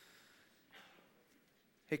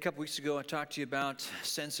Hey, a couple weeks ago, I talked to you about a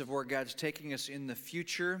sense of where God's taking us in the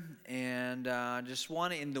future, and just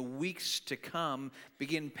want to, in the weeks to come,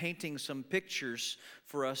 begin painting some pictures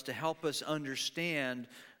for us to help us understand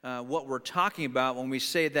what we're talking about when we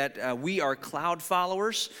say that we are cloud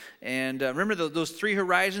followers. And remember those three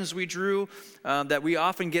horizons we drew that we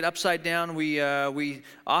often get upside down. We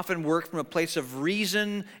often work from a place of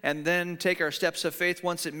reason and then take our steps of faith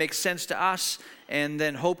once it makes sense to us, and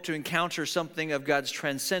then hope to encounter something of God's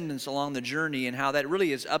transcendence along the journey, and how that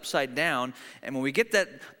really is upside down. And when we get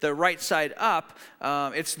the right side up,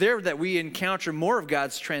 it's there that we encounter more of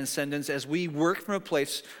God's transcendence as we work from a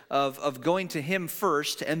place of going to Him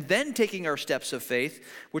first and then taking our steps of faith,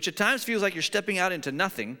 which at times feels like you're stepping out into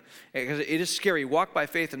nothing, because it is scary. Walk by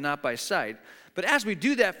faith and not by sight. But as we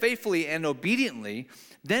do that faithfully and obediently,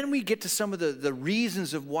 then we get to some of the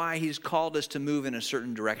reasons of why He's called us to move in a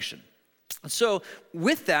certain direction. So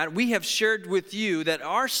with that, we have shared with you that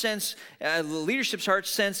our sense, the leadership's heart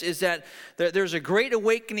sense, is that there's a great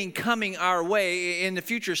awakening coming our way in the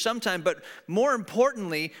future sometime, but more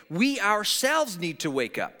importantly, we ourselves need to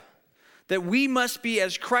wake up. That we must be,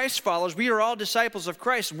 as Christ followers, we are all disciples of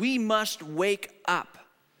Christ, we must wake up.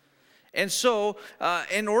 And so,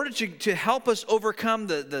 in order to help us overcome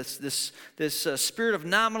this spirit of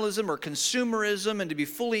nominalism or consumerism and to be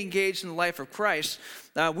fully engaged in the life of Christ,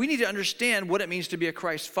 we need to understand what it means to be a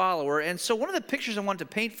Christ follower. And so one of the pictures I want to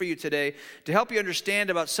paint for you today to help you understand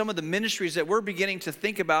about some of the ministries that we're beginning to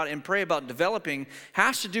think about and pray about developing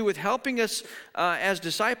has to do with helping us as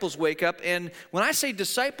disciples wake up. And when I say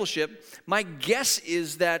discipleship, my guess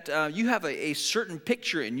is that you have a certain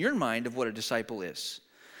picture in your mind of what a disciple is.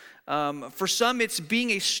 For some, it's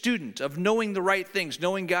being a student of knowing the right things,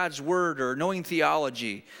 knowing God's Word or knowing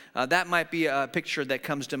theology. That might be a picture that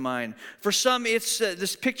comes to mind. For some, it's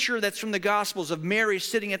this picture that's from the Gospels of Mary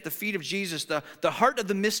sitting at the feet of Jesus, the heart of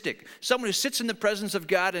the mystic, someone who sits in the presence of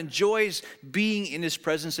God, enjoys being in His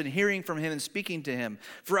presence and hearing from Him and speaking to Him.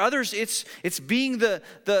 For others, it's being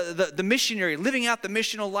the missionary, living out the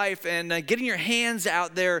missional life and getting your hands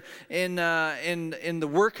out there in the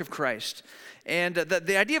work of Christ. And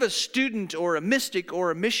the idea of a student or a mystic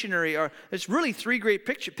or a missionary it's really three great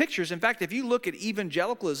pictures. In fact, if you look at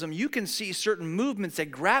evangelicalism, you can see certain movements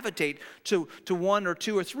that gravitate to one or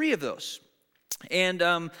two or three of those. And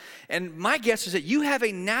my guess is that you have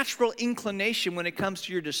a natural inclination when it comes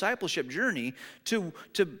to your discipleship journey to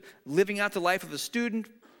living out the life of a student,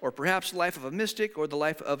 or perhaps the life of a mystic, or the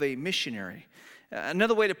life of a missionary.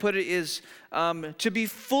 Another way to put it is to be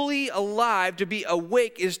fully alive, to be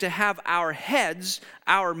awake, is to have our heads,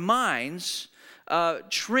 our minds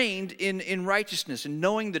trained in righteousness and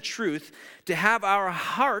knowing the truth, to have our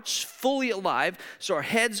hearts fully alive, so our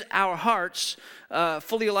heads, our hearts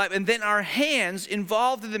fully alive, and then our hands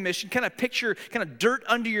involved in the mission. Kind of picture dirt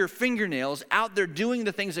under your fingernails, out there doing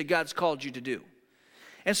the things that God's called you to do.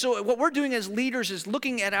 And so what we're doing as leaders is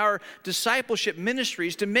looking at our discipleship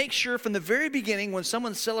ministries to make sure from the very beginning, when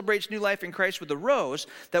someone celebrates new life in Christ with a rose,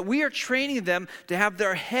 that we are training them to have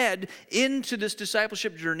their head into this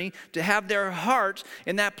discipleship journey, to have their heart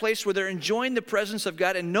in that place where they're enjoying the presence of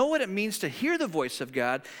God and know what it means to hear the voice of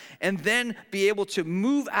God, and then be able to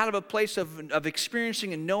move out of a place of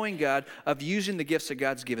experiencing and knowing God, of using the gifts that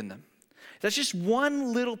God's given them. That's just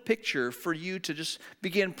one little picture for you to just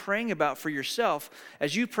begin praying about for yourself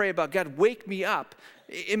as you pray about, God, wake me up.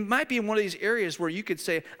 It might be in one of these areas where you could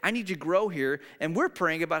say, I need to grow here, and we're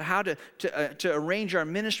praying about how to arrange our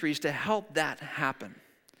ministries to help that happen.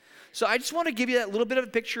 So I just want to give you that little bit of a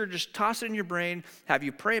picture, just toss it in your brain, have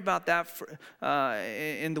you pray about that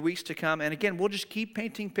in the weeks to come. And again, we'll just keep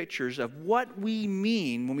painting pictures of what we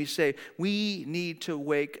mean when we say we need to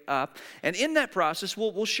wake up. And in that process,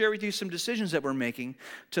 we'll share with you some decisions that we're making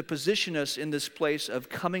to position us in this place of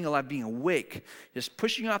coming alive, being awake, just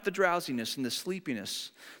pushing off the drowsiness and the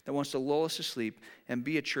sleepiness that wants to lull us to sleep, and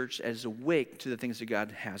be a church that is awake to the things that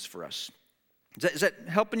God has for us. Is that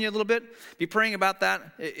helping you a little bit? Be praying about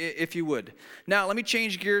that if you would. Now, let me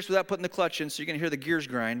change gears without putting the clutch in so you can hear the gears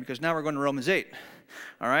grind, because now we're going to Romans 8.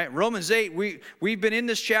 All right, Romans 8, we've been in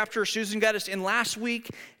this chapter. Susan got us in last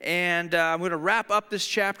week, and I'm going to wrap up this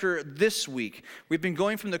chapter this week. We've been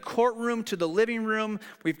going from the courtroom to the living room.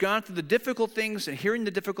 We've gone through the difficult things and hearing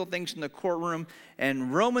the difficult things in the courtroom,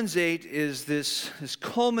 and Romans 8 is this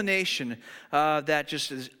culmination that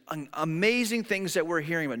just is amazing things that we're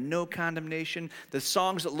hearing about no condemnation. The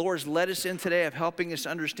songs that Lord has led us in today of helping us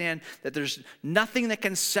understand that there's nothing that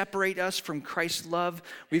can separate us from Christ's love.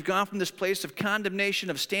 We've gone from this place of condemnation,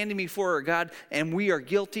 of standing before our God, and we are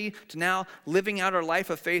guilty, to now living out our life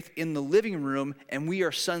of faith in the living room, and we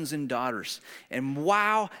are sons and daughters. And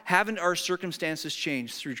wow, haven't our circumstances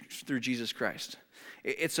changed through Jesus Christ?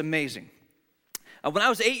 It's amazing. When I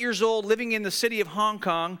was 8 years old, living in the city of Hong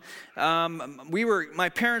Kong,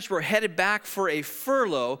 my parents were headed back for a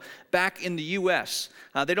furlough back in the U.S.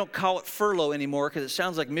 They don't call it furlough anymore because it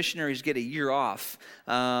sounds like missionaries get a year off,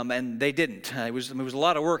 and they didn't. It was a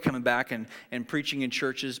lot of work coming back and preaching in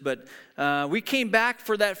churches, but we came back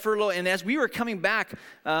for that furlough, and as we were coming back,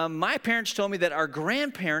 my parents told me that our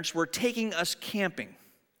grandparents were taking us camping.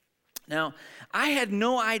 Now, I had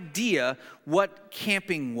no idea what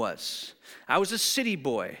camping was. I was a city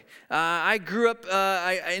boy. I grew up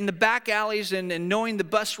in the back alleys and knowing the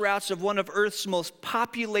bus routes of one of Earth's most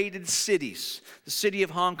populated cities, the city of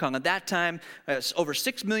Hong Kong. At that time, over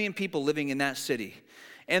 6 million people living in that city.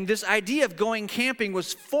 And this idea of going camping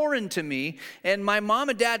was foreign to me, and my mom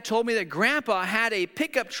and dad told me that Grandpa had a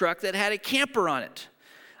pickup truck that had a camper on it.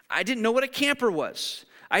 I didn't know what a camper was.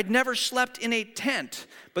 I'd never slept in a tent,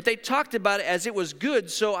 but they talked about it as it was good,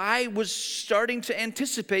 so I was starting to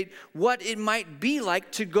anticipate what it might be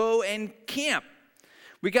like to go and camp.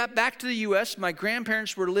 We got back to the U.S. My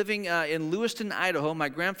grandparents were living in Lewiston, Idaho. My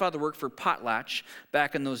grandfather worked for Potlatch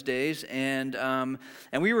back in those days, and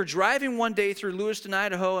we were driving one day through Lewiston,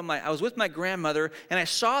 Idaho, and I was with my grandmother, and I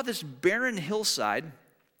saw this barren hillside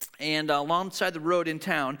and alongside the road in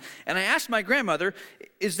town, and I asked my grandmother,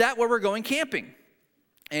 "Is that where we're going camping?"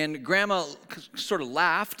 And Grandma sort of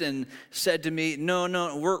laughed and said to me,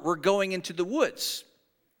 no, we're going into the woods.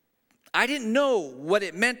 I didn't know what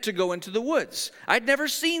it meant to go into the woods. I'd never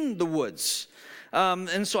seen the woods.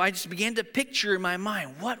 And so I just began to picture in my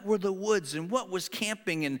mind, what were the woods and what was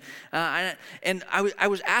camping? And I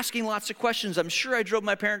was asking lots of questions. I'm sure I drove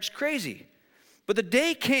my parents crazy. But the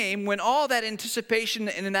day came when all that anticipation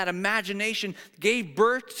and that imagination gave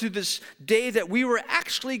birth to this day that we were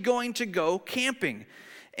actually going to go camping.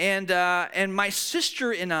 And my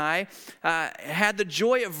sister and I had the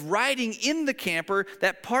joy of riding in the camper,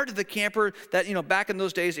 that part of the camper that, back in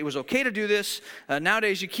those days, it was okay to do this.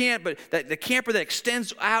 Nowadays you can't, but the camper that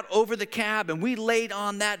extends out over the cab, and we laid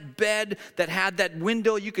on that bed that had that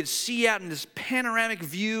window. You could see out in this panoramic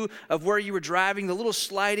view of where you were driving, the little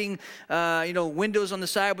sliding, windows on the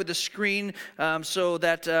side with the screen, so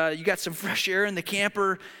that you got some fresh air in the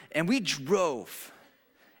camper, and we drove.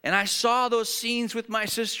 And I saw those scenes with my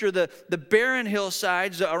sister, the barren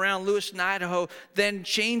hillsides around Lewiston, Idaho, then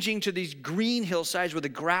changing to these green hillsides where the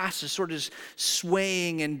grass is sort of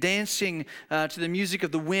swaying and dancing to the music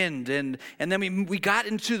of the wind. And then we got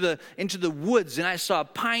into the woods, and I saw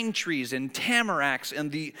pine trees and tamaracks,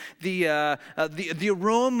 and the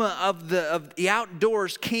aroma of the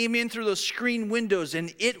outdoors came in through those screen windows,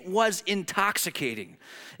 and it was intoxicating.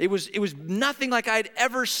 It was nothing like I'd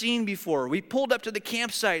ever seen before. We pulled up to the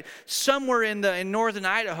campsite somewhere in northern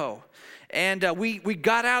Idaho, and we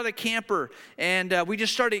got out of the camper, and we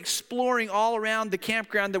just started exploring all around the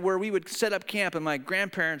campground where we would set up camp. And my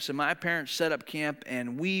grandparents and my parents set up camp,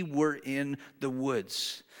 and we were in the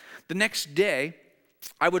woods. The next day,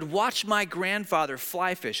 I would watch my grandfather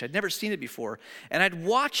fly fish. I'd never seen it before. And I'd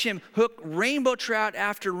watch him hook rainbow trout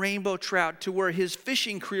after rainbow trout to where his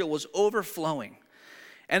fishing creel was overflowing.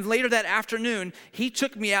 And later that afternoon, he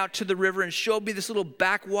took me out to the river and showed me this little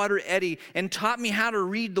backwater eddy and taught me how to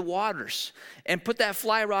read the waters and put that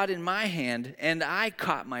fly rod in my hand, and I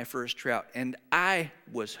caught my first trout, and I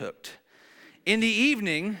was hooked. In the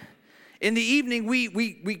evening,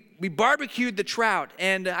 we barbecued the trout,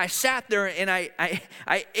 and I sat there and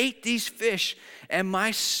I ate these fish, and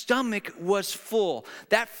my stomach was full.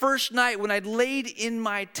 That first night when I laid in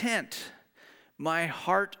my tent, my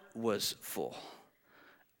heart was full.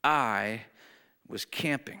 I was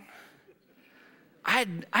camping. I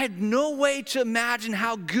had no way to imagine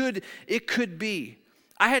how good it could be.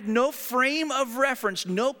 I had no frame of reference,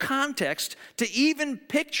 no context to even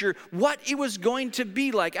picture what it was going to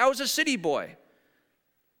be like. I was a city boy,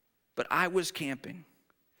 but I was camping.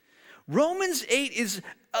 Romans 8 is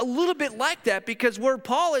a little bit like that, because where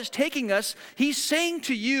Paul is taking us, he's saying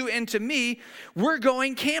to you and to me, we're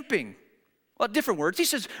going camping. Well, different words. He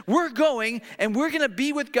says, we're going and we're going to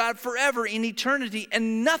be with God forever in eternity,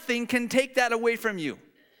 and nothing can take that away from you.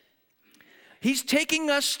 He's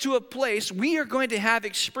taking us to a place we are going to have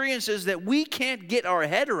experiences that we can't get our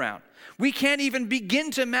head around. We can't even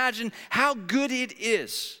begin to imagine how good it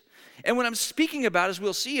is. And what I'm speaking about, as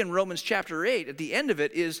we'll see in Romans chapter 8, at the end of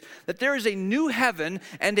it, is that there is a new heaven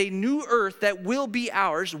and a new earth that will be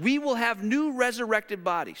ours. We will have new resurrected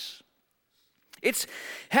bodies.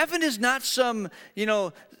 Heaven is not some,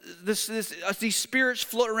 these spirits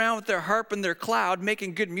floating around with their harp and their cloud,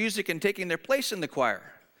 making good music and taking their place in the choir.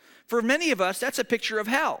 For many of us, that's a picture of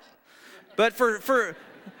hell. But for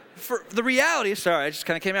the reality, sorry, I just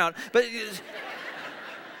kind of came out, but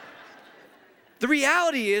the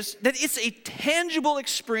reality is that it's a tangible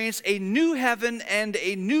experience, a new heaven and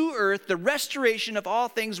a new earth, the restoration of all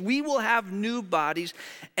things. We will have new bodies,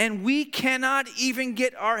 and we cannot even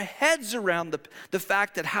get our heads around the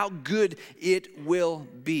fact that how good it will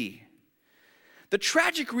be. The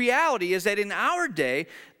tragic reality is that in our day,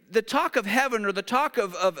 the talk of heaven or the talk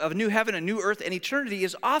of new heaven and new earth and eternity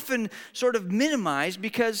is often sort of minimized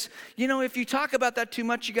because, if you talk about that too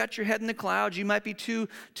much, you got your head in the clouds. You might be too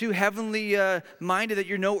heavenly minded that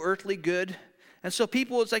you're no earthly good. And so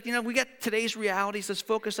people, it's like, we got today's realities. Let's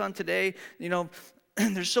focus on today.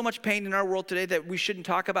 There's so much pain in our world today that we shouldn't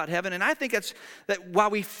talk about heaven. And I think that while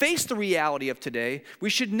we face the reality of today, we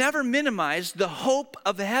should never minimize the hope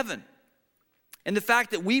of heaven and the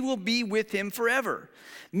fact that we will be with him forever.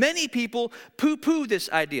 Many people poo-poo this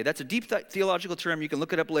idea. That's a deep theological term. You can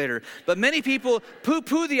look it up later. But many people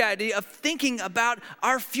poo-poo the idea of thinking about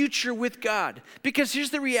our future with God. Because here's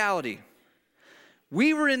the reality.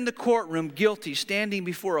 We were in the courtroom guilty, standing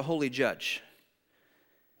before a holy judge.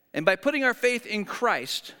 And by putting our faith in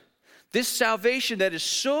Christ, this salvation that is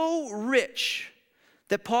so rich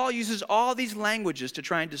that Paul uses all these languages to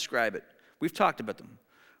try and describe it. We've talked about them.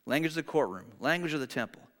 Language of the courtroom, language of the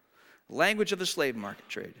temple, language of the slave market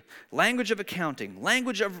trade, language of accounting,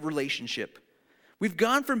 language of relationship. We've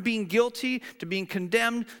gone from being guilty to being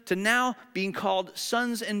condemned to now being called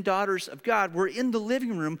sons and daughters of God. We're in the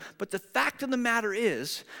living room, but the fact of the matter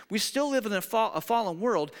is, we still live in a fallen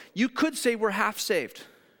world. You could say we're half saved.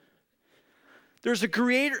 There's a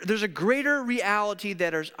greater reality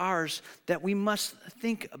that is ours that we must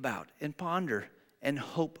think about and ponder and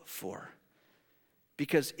hope for,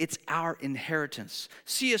 because it's our inheritance.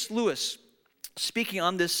 C.S. Lewis, speaking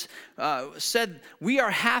on this, said, "We are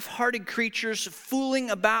half-hearted creatures fooling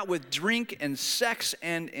about with drink and sex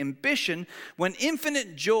and ambition when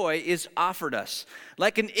infinite joy is offered us.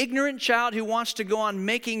 Like an ignorant child who wants to go on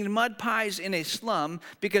making mud pies in a slum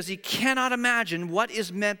because he cannot imagine what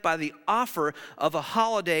is meant by the offer of a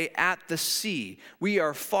holiday at the sea. We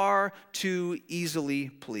are far too easily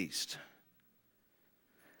pleased."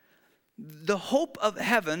 The hope of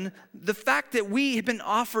heaven, the fact that we have been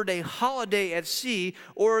offered a holiday at sea,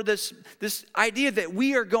 or this idea that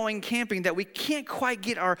we are going camping that we can't quite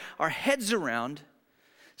get our heads around,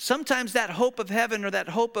 sometimes that hope of heaven or that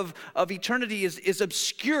hope of eternity is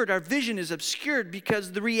obscured. Our vision is obscured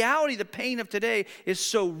because the reality, the pain of today is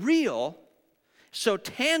so real, so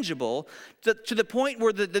tangible, to the point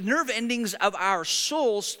where the nerve endings of our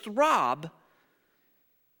souls throb,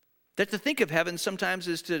 that to think of heaven sometimes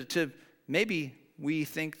is to maybe we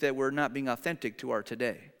think that we're not being authentic to our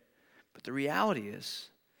today. But the reality is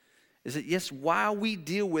that yes, while we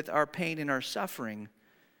deal with our pain and our suffering,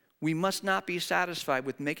 we must not be satisfied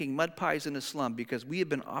with making mud pies in a slum because we have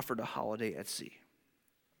been offered a holiday at sea.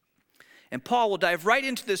 And Paul will dive right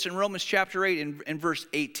into this in Romans chapter 8 in verse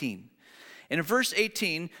 18. And in verse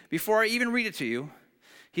 18, before I even read it to you,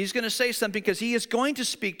 he's going to say something because he is going to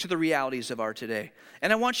speak to the realities of our today.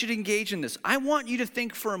 And I want you to engage in this. I want you to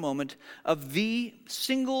think for a moment of the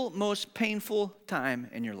single most painful time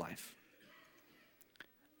in your life.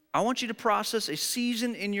 I want you to process a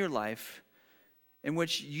season in your life in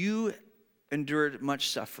which you endured much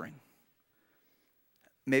suffering.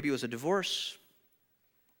 Maybe it was a divorce.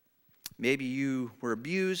 Maybe you were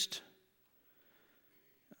abused.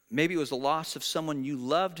 Maybe it was the loss of someone you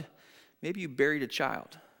loved. Maybe you buried a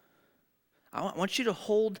child. I want you to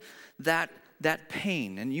hold that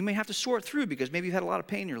pain, and you may have to sort through because maybe you've had a lot of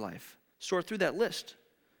pain in your life. Sort through that list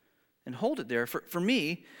and hold it there. For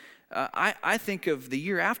me, I think of the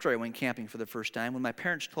year after I went camping for the first time when my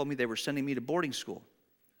parents told me they were sending me to boarding school.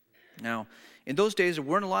 Now, in those days, there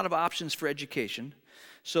weren't a lot of options for education,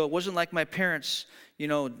 so it wasn't like my parents,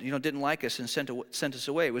 didn't like us and sent us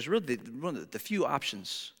away. It was really one of the few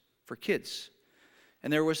options for kids.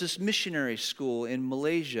 And there was this missionary school in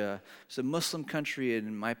Malaysia. It's a Muslim country,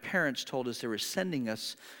 and my parents told us they were sending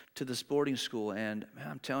us to this boarding school. And man,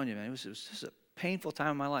 I'm telling you, man, it was just a painful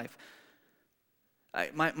time in my life.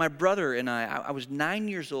 My brother and I was 9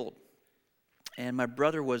 years old, and my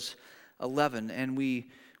brother was 11, and we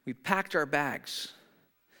packed our bags,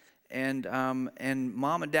 and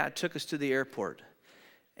Mom and Dad took us to the airport.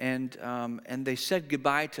 and they said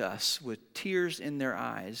goodbye to us with tears in their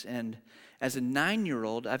eyes. And as a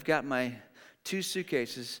 9-year-old, I've got my 2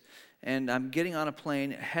 suitcases, and I'm getting on a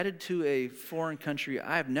plane headed to a foreign country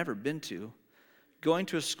I've never been to, going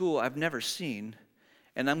to a school I've never seen,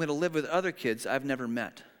 and I'm going to live with other kids I've never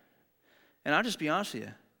met. And I'll just be honest with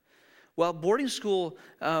you. While boarding school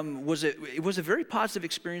was a very positive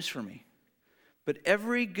experience for me, but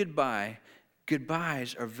every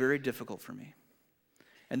goodbyes are very difficult for me.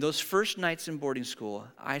 And those first nights in boarding school,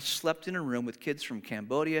 I slept in a room with kids from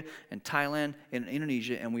Cambodia and Thailand and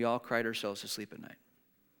Indonesia, and we all cried ourselves to sleep at night.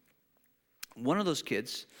 One of those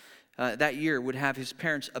kids that year would have his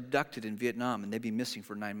parents abducted in Vietnam, and they'd be missing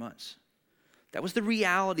for 9 months. That was the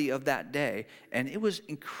reality of that day, and it was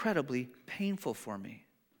incredibly painful for me.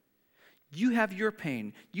 You have your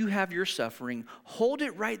pain, you have your suffering. Hold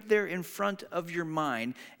it right there in front of your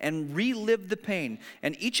mind and relive the pain.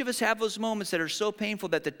 And each of us have those moments that are so painful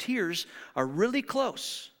that the tears are really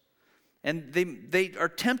close. And they are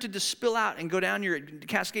tempted to spill out and go down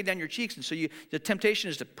cascade down your cheeks. And so the temptation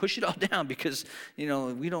is to push it all down because, we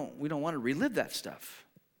don't want to relive that stuff.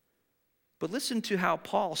 But listen to how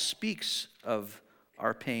Paul speaks of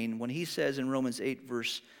our pain when he says in Romans 8,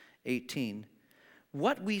 verse 18,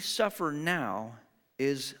 what we suffer now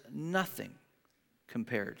is nothing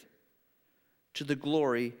compared to the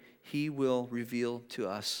glory he will reveal to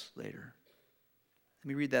us later. Let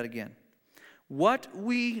me read that again. What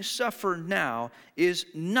we suffer now is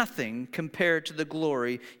nothing compared to the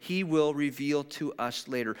glory he will reveal to us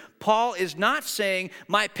later. Paul is not saying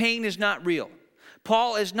my pain is not real.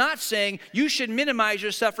 Paul is not saying you should minimize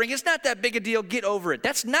your suffering. It's not that big a deal. Get over it.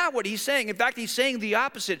 That's not what he's saying. In fact, he's saying the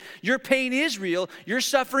opposite. Your pain is real. Your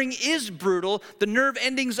suffering is brutal. The nerve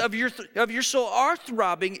endings of your soul are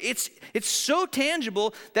throbbing. It's so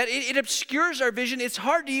tangible that it obscures our vision. It's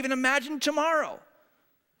hard to even imagine tomorrow.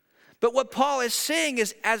 But what Paul is saying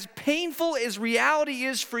is, as painful as reality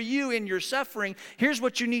is for you in your suffering, here's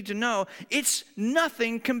what you need to know. It's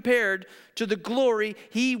nothing compared to the glory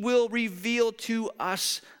he will reveal to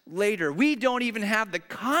us later. We don't even have the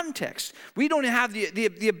context. We don't have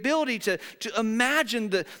the ability to imagine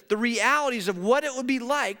the realities of what it would be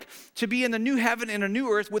like to be in the new heaven and a new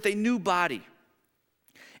earth with a new body.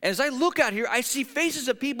 And as I look out here, I see faces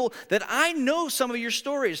of people that I know some of your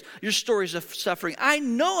stories of suffering. I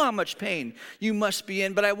know how much pain you must be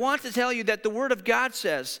in, but I want to tell you that the Word of God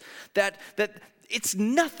says that it's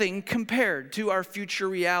nothing compared to our future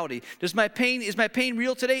reality. Is my pain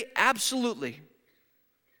real today? Absolutely.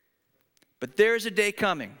 But there's a day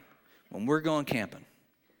coming when we're going camping.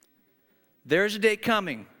 There's a day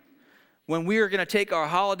coming when we are going to take our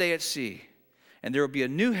holiday at sea, and there will be a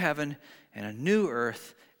new heaven and a new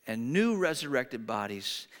earth and new resurrected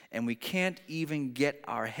bodies, and we can't even get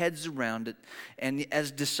our heads around it. And as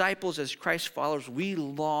disciples, as Christ followers, we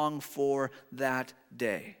long for that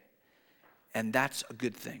day. And that's a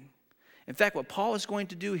good thing. In fact, what Paul is going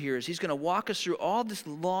to do here is he's going to walk us through all this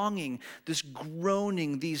longing, this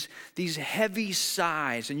groaning, these heavy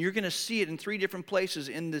sighs, and you're going to see it in 3 different places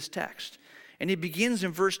in this text. And he begins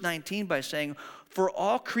in verse 19 by saying, "For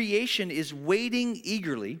all creation is waiting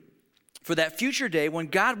eagerly for that future day when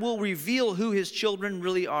God will reveal who his children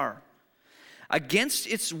really are. Against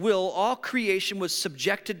its will, all creation was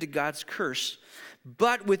subjected to God's curse.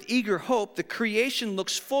 But with eager hope, the creation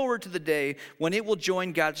looks forward to the day when it will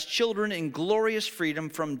join God's children in glorious freedom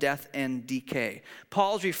from death and decay."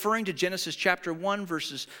 Paul is referring to Genesis chapter 1,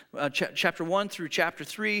 chapter 1 through chapter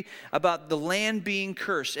 3 about the land being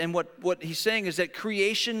cursed. And what he's saying is that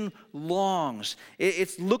creation longs.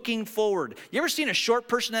 It's looking forward. You ever seen a short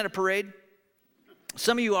person at a parade?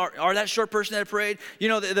 Some of you are that short person at a parade. You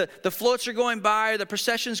know, the floats are going by, the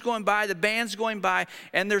procession's going by, the band's going by,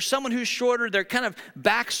 and there's someone who's shorter. They're kind of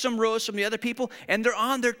back some rows from the other people, and they're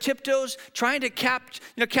on their tiptoes trying to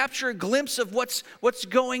capture a glimpse of what's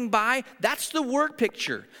going by. That's the word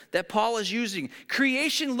picture that Paul is using.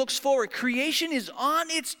 Creation looks forward. Creation is on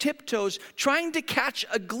its tiptoes trying to catch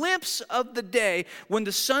a glimpse of the day when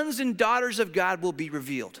the sons and daughters of God will be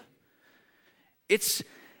revealed.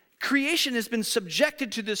 Creation has been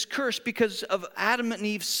subjected to this curse because of Adam and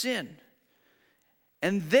Eve's sin.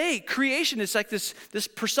 And creation is like this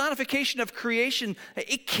personification of creation.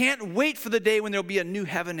 It can't wait for the day when there'll be a new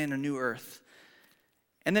heaven and a new earth.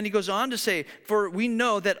 And then he goes on to say, "For we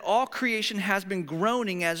know that all creation has been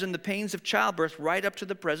groaning as in the pains of childbirth right up to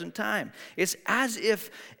the present time." It's as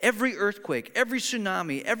if every earthquake, every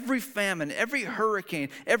tsunami, every famine, every hurricane,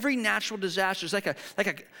 every natural disaster is like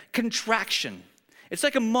a contraction. It's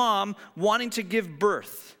like a mom wanting to give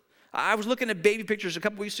birth. I was looking at baby pictures a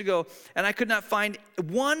couple weeks ago, and I could not find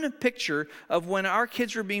one picture of when our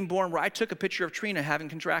kids were being born where I took a picture of Trina having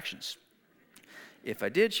contractions. If I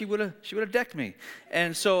did, she would have decked me.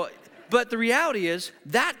 And so, but the reality is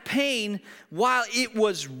that pain, while it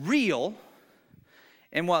was real,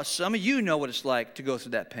 and while some of you know what it's like to go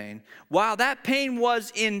through that pain, while that pain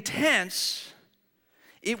was intense,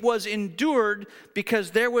 it was endured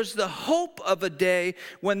because there was the hope of a day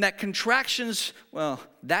when that contractions, well,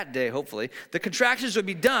 that day hopefully, the contractions would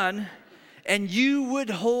be done and you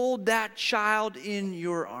would hold that child in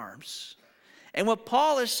your arms. And what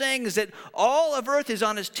Paul is saying is that all of earth is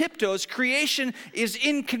on its tiptoes. Creation is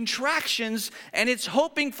in contractions, and it's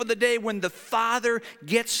hoping for the day when the Father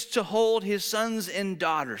gets to hold his sons and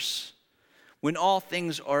daughters, when all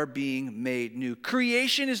things are being made new.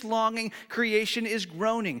 Creation is longing, creation is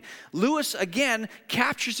groaning. Lewis, again,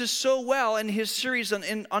 captures this so well in his series on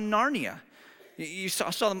Narnia.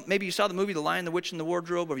 Maybe you saw the movie The Lion, the Witch, and the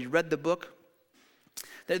Wardrobe, or you read the book.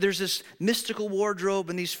 There's this mystical wardrobe,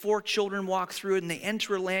 and these 4 children walk through it, and they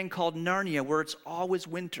enter a land called Narnia, where it's always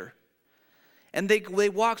winter. And they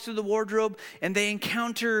walk through the wardrobe, and they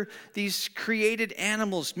encounter these created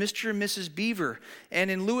animals, Mr. and Mrs. Beaver. And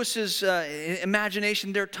in Lewis's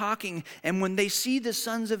imagination, they're talking, and when they see the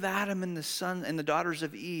sons of Adam and the daughters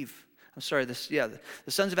of Eve, the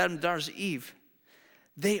sons of Adam and the daughters of Eve,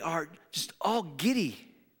 they are just all giddy,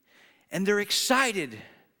 and they're excited.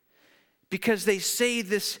 Because they say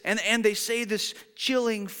this, and they say this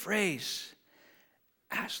chilling phrase,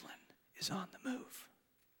 Aslan is on the move.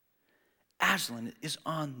 Aslan is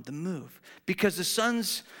on the move. Because the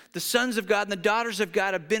sons of God and the daughters of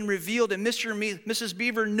God have been revealed, and Mr. and Mrs.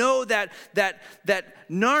 Beaver know that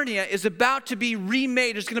Narnia is about to be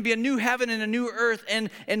remade. There's going to be a new heaven and a new earth,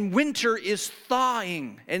 and winter is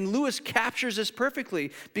thawing. And Lewis captures this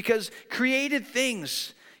perfectly, because created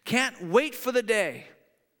things can't wait for the day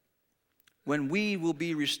when we will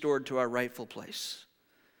be restored to our rightful place.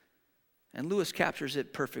 And Lewis captures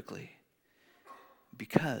it perfectly,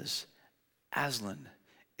 because Aslan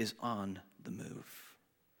is on the move.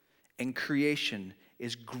 And creation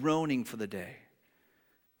is groaning for the day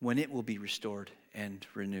when it will be restored and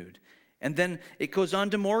renewed. And then it goes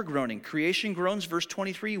on to more groaning. Creation groans, verse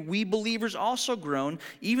 23. We believers also groan,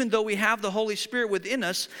 even though we have the Holy Spirit within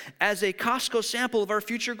us as a Costco sample of our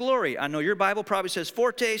future glory. I know your Bible probably says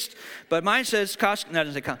foretaste, but mine says Costco. No, it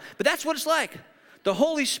doesn't say Costco. But that's what it's like. The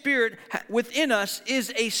Holy Spirit within us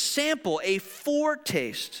is a sample, a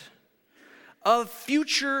foretaste of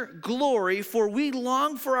future glory, for we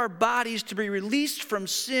long for our bodies to be released from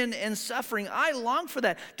sin and suffering. I long for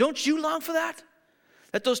that. Don't you long for that?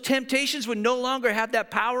 That those temptations would no longer have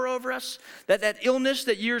that power over us. That illness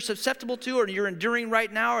that you're susceptible to or you're enduring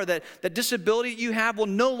right now, or that disability you have will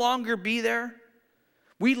no longer be there.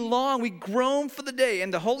 We long, we groan for the day.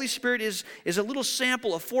 And the Holy Spirit is a little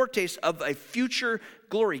sample, a foretaste of a future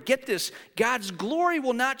glory. Get this, God's glory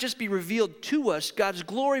will not just be revealed to us. God's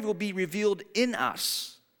glory will be revealed in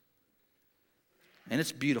us. And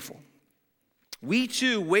it's beautiful. We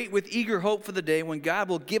too wait with eager hope for the day when God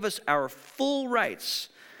will give us our full rights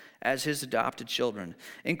as his adopted children,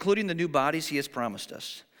 including the new bodies he has promised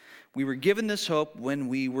us. We were given this hope when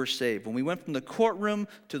we were saved. When we went from the courtroom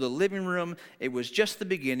to the living room, it was just the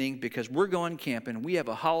beginning, because we're going camping. We have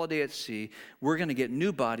a holiday at sea. We're going to get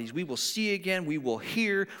new bodies. We will see again. We will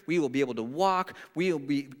hear. We will be able to walk. We will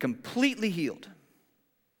be completely healed.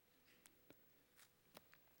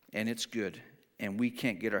 And it's good. And we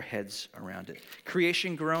can't get our heads around it.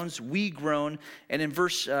 Creation groans, we groan. And in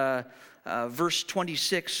verse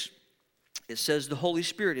 26, it says the Holy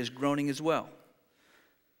Spirit is groaning as well.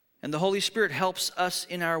 And the Holy Spirit helps us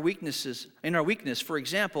in our weaknesses. In our weakness, for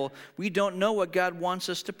example, we don't know what God wants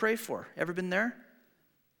us to pray for. Ever been there?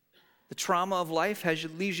 The trauma of life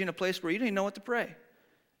leaves you in a place where you don't even know what to pray.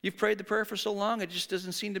 You've prayed the prayer for so long, it just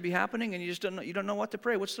doesn't seem to be happening, and you don't know what to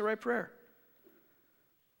pray. What's the right prayer?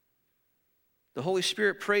 The Holy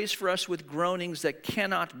Spirit prays for us with groanings that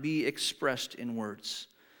cannot be expressed in words.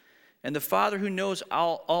 And the Father who knows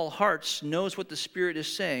all hearts knows what the Spirit is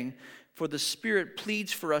saying, for the Spirit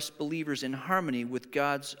pleads for us believers in harmony with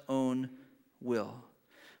God's own will.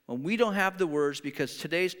 When we don't have the words, because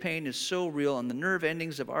today's pain is so real and the nerve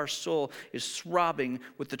endings of our soul is throbbing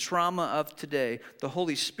with the trauma of today, the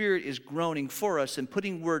Holy Spirit is groaning for us and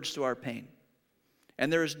putting words to our pain.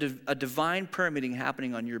 And there is a divine prayer meeting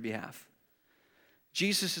happening on your behalf.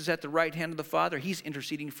 Jesus is at the right hand of the Father. He's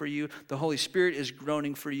interceding for you. The Holy Spirit is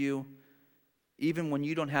groaning for you, even when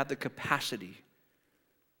you don't have the capacity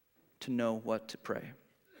to know what to pray.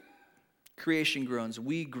 Creation groans,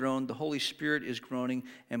 we groan, the Holy Spirit is groaning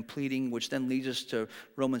and pleading, which then leads us to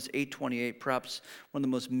Romans 8:28, perhaps one of the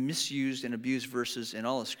most misused and abused verses in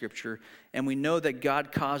all of Scripture. And we know that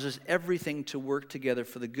God causes everything to work together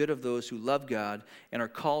for the good of those who love God and are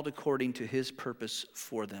called according to his purpose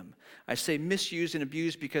for them. I say misused and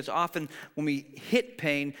abused because often when we hit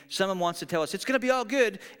pain, someone wants to tell us it's going to be all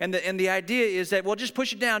good, and the idea is that, well, just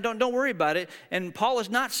push it down, don't worry about it. And Paul is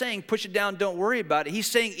not saying push it down, don't worry about it. He's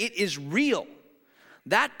saying it is real.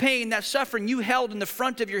 That pain, that suffering you held in the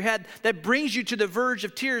front of your head that brings you to the verge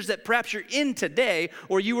of tears that perhaps you're in today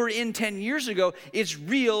or you were in 10 years ago, it's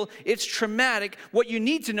real, it's traumatic. What you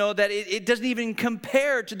need to know that it doesn't even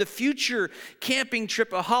compare to the future camping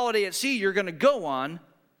trip, a holiday at sea you're going to go on.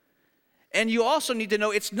 And you also need to know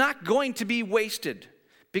it's not going to be wasted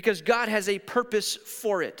because God has a purpose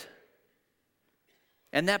for it.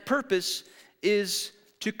 And that purpose is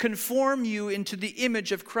to conform you into the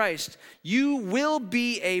image of Christ. You will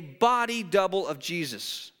be a body double of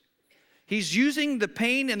Jesus. He's using the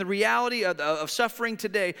pain and the reality of suffering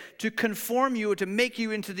today to conform you, to make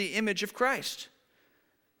you into the image of Christ.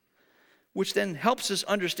 Which then helps us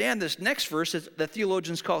understand this next verse that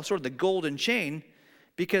theologians call sort of the golden chain,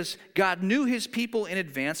 because God knew his people in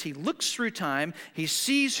advance. He looks through time. He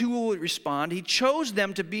sees who will respond. He chose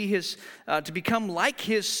them to be to become like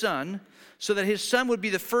his son, so that his son would be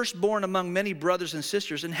the firstborn among many brothers and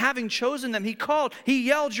sisters. And having chosen them, he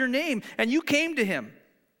yelled your name, and you came to him.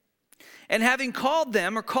 And having called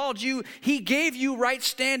them or called you, he gave you right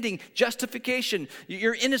standing, justification.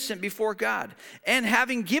 You're innocent before God. And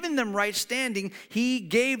having given them right standing, he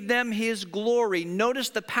gave them his glory.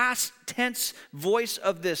 Notice the past tense voice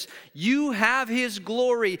of this. You have his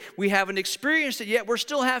glory. We haven't experienced it yet. We're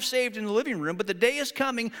still half saved in the living room, but the day is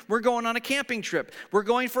coming. We're going on a camping trip. We're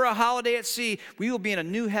going for a holiday at sea. We will be in a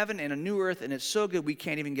new heaven and a new earth, and it's so good we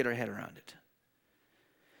can't even get our head around it.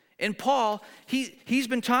 And Paul, he's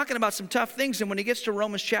been talking about some tough things, and when he gets to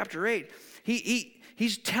Romans chapter 8,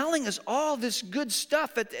 he's telling us all this good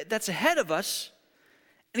stuff that's ahead of us,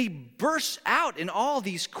 and he bursts out in all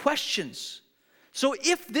these questions. So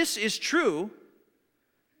if this is true,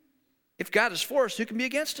 if God is for us, who can be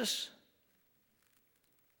against us?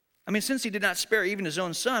 I mean, since he did not spare even his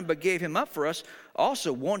own son, but gave him up for us,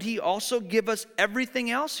 also, won't he also give us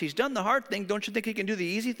everything else? He's done the hard thing. Don't you think he can do the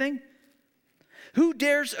easy thing? Who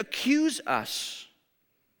dares accuse us?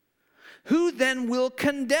 Who then will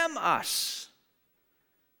condemn us?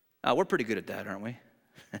 We're pretty good at that, aren't we?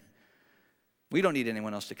 We don't need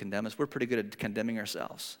anyone else to condemn us. We're pretty good at condemning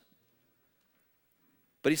ourselves.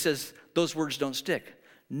 But he says those words don't stick.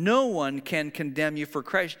 No one can condemn you, for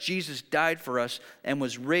Christ Jesus died for us and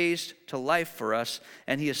was raised to life for us,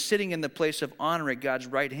 and he is sitting in the place of honor at God's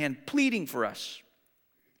right hand, pleading for us.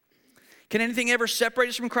 Can anything ever separate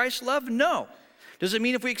us from Christ's love? No. Does it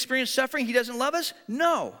mean if we experience suffering, he doesn't love us?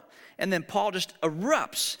 No. And then Paul just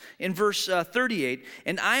erupts in verse 38.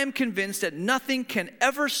 And I am convinced that nothing can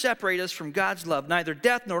ever separate us from God's love, neither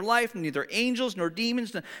death nor life, neither angels nor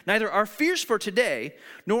demons, neither our fears for today,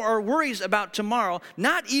 nor our worries about tomorrow.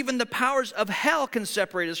 Not even the powers of hell can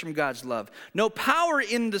separate us from God's love. No power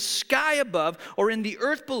in the sky above or in the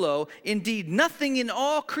earth below. Indeed, nothing in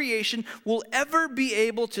all creation will ever be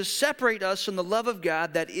able to separate us from the love of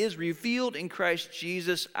God that is revealed in Christ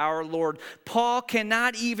Jesus our Lord. Paul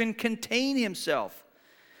cannot even contain himself.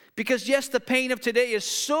 Because yes, the pain of today is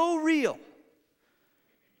so real.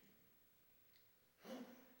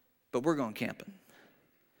 But we're going camping.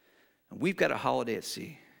 And we've got a holiday at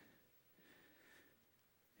sea.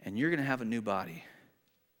 And you're going to have a new body.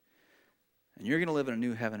 And you're going to live in a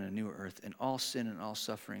new heaven and a new earth. And all sin and all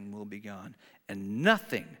suffering will be gone. And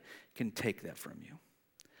nothing can take that from you.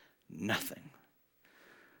 Nothing.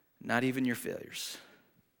 Not even your failures.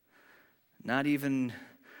 Not even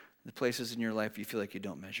the places in your life you feel like you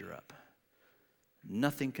don't measure up.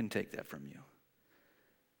 Nothing can take that from you.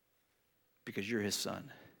 Because you're his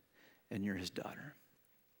son and you're his daughter.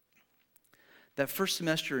 That first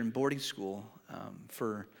semester in boarding school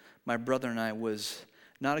for my brother and I was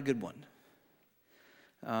not a good one.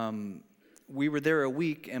 We were there a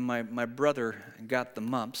week and my brother got the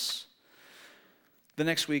mumps. The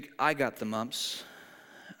next week I got the mumps.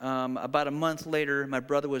 About a month later, my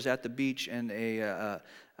brother was at the beach and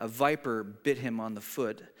a viper bit him on the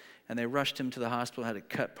foot, and they rushed him to the hospital, had to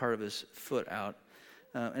cut part of his foot out.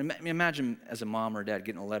 And imagine as a mom or dad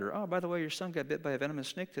getting a letter, oh, by the way, your son got bit by a venomous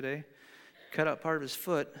snake today, cut out part of his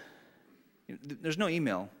foot. There's no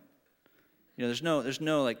email. There's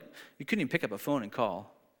no like, you couldn't even pick up a phone and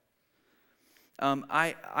call.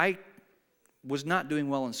 I was not doing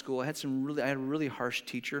well in school. I had a really harsh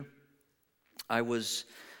teacher. I was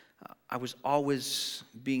I was always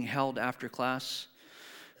being held after class,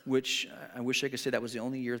 which I wish I could say that was the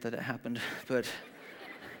only year that it happened, but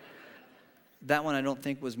that one I don't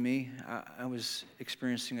think was me. I was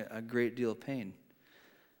experiencing a great deal of pain.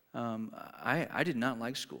 I did not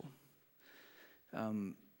like school.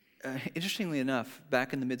 Interestingly enough,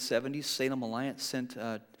 back in the mid-'70s, Salem Alliance sent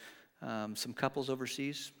some couples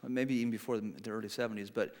overseas, maybe even before the early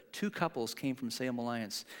 70s, but 2 couples came from Salem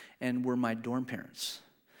Alliance and were my dorm parents.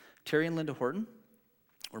 Terry and Linda Horton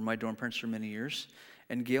were my dorm parents for many years,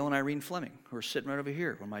 and Gail and Irene Fleming, who are sitting right over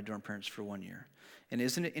here, were my dorm parents for 1 year. And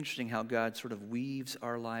isn't it interesting how God sort of weaves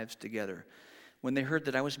our lives together? When they heard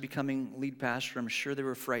that I was becoming lead pastor, I'm sure they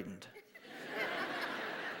were frightened.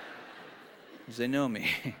 Because they know me.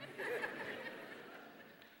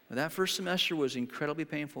 But that first semester was incredibly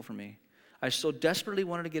painful for me. I so desperately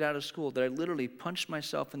wanted to get out of school that I literally punched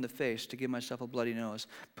myself in the face to give myself a bloody nose,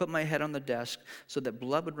 put my head on the desk so that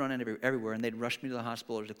blood would run everywhere, and they'd rush me to the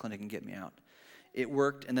hospital or to the clinic and get me out. It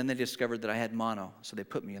worked, and then they discovered that I had mono, so they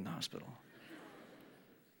put me in the hospital.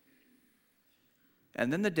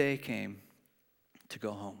 And then the day came to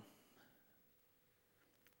go home.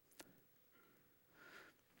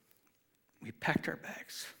 We packed our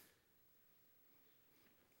bags.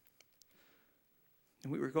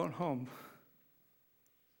 And we were going home.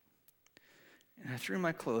 And I threw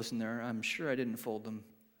my clothes in there. I'm sure I didn't fold them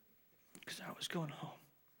because I was going home.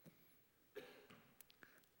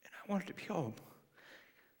 And I wanted to be home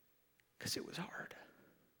because it was hard.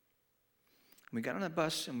 We got on a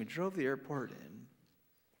bus and we drove to the airport, and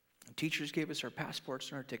the teachers gave us our passports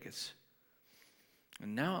and our tickets.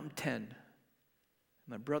 And now I'm 10.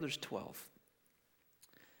 My brother's 12.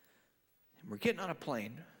 And we're getting on a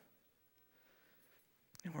plane.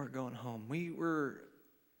 And we're going home. We were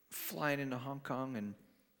flying into Hong Kong, and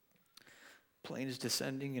plane is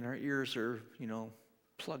descending, and our ears are,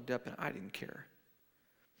 plugged up, and I didn't care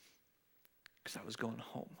because I was going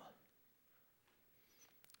home.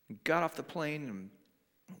 We got off the plane and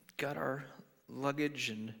got our luggage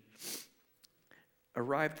and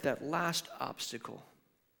arrived at that last obstacle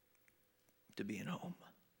to being home.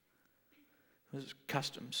 It was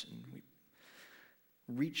customs, and we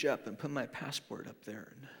reach up and put my passport up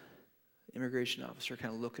there, and the immigration officer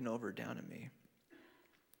kind of looking over down at me.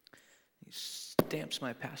 He stamps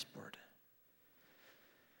my passport.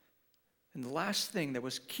 And the last thing that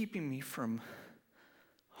was keeping me from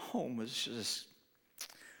home was just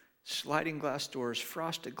sliding glass doors,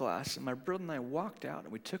 frosted glass, and my brother and I walked out,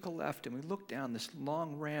 and we took a left, and we looked down this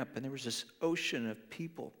long ramp, and there was this ocean of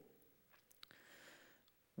people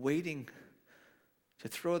waiting to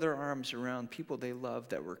throw their arms around people they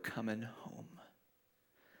loved that were coming home.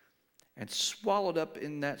 And swallowed up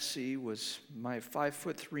in that sea was my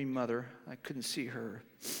 5'3" mother. I couldn't see her.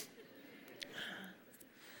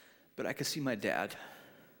 But I could see my dad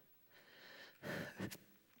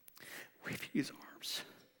waving his arms.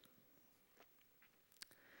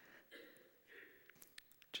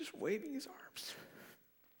 Just waving his arms.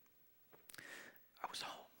 I was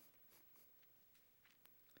home.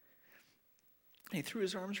 And he threw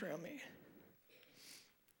his arms around me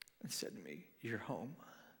and said to me, "You're home."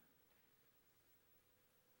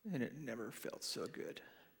 And it never felt so good.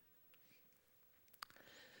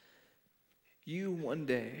 You one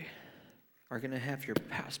day are going to have your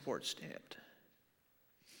passport stamped.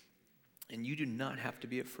 And you do not have to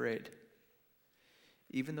be afraid,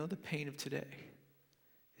 even though the pain of today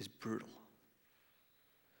is brutal.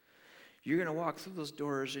 You're going to walk through those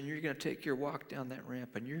doors, and you're going to take your walk down that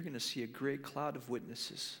ramp, and you're going to see a great cloud of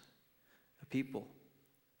witnesses, of people.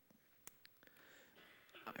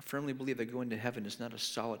 I firmly believe that going to heaven is not a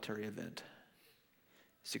solitary event.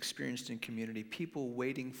 It's experienced in community, people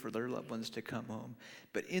waiting for their loved ones to come home.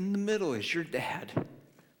 But in the middle is your dad,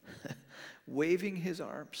 waving his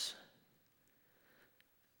arms.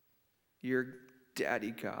 Your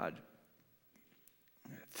daddy God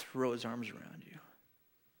throw his arms around you.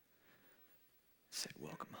 Said,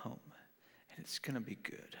 "Welcome home." And it's going to be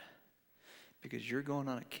good because you're going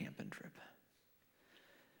on a camping trip.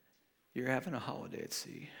 You're having a holiday at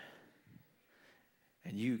sea.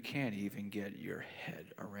 And you can't even get your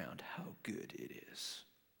head around how good it is.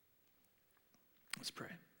 Let's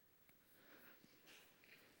pray.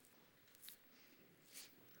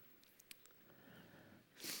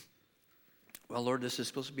 Well, Lord, this is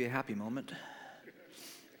supposed to be a happy moment.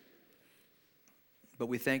 But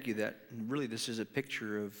we thank you that really this is a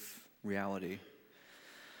picture of reality.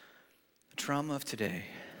 The trauma of today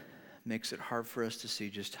makes it hard for us to see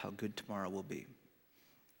just how good tomorrow will be.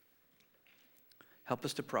 Help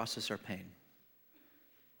us to process our pain.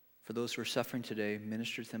 For those who are suffering today,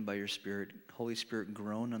 minister to them by your Spirit. Holy Spirit,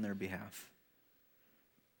 groan on their behalf.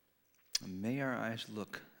 And may our eyes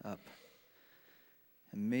look up.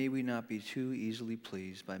 And may we not be too easily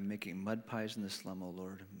pleased by making mud pies in the slum, O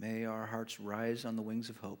Lord. May our hearts rise on the wings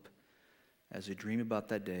of hope as we dream about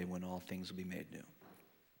that day when all things will be made new.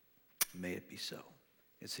 May it be so.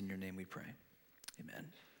 It's in your name we pray. Amen.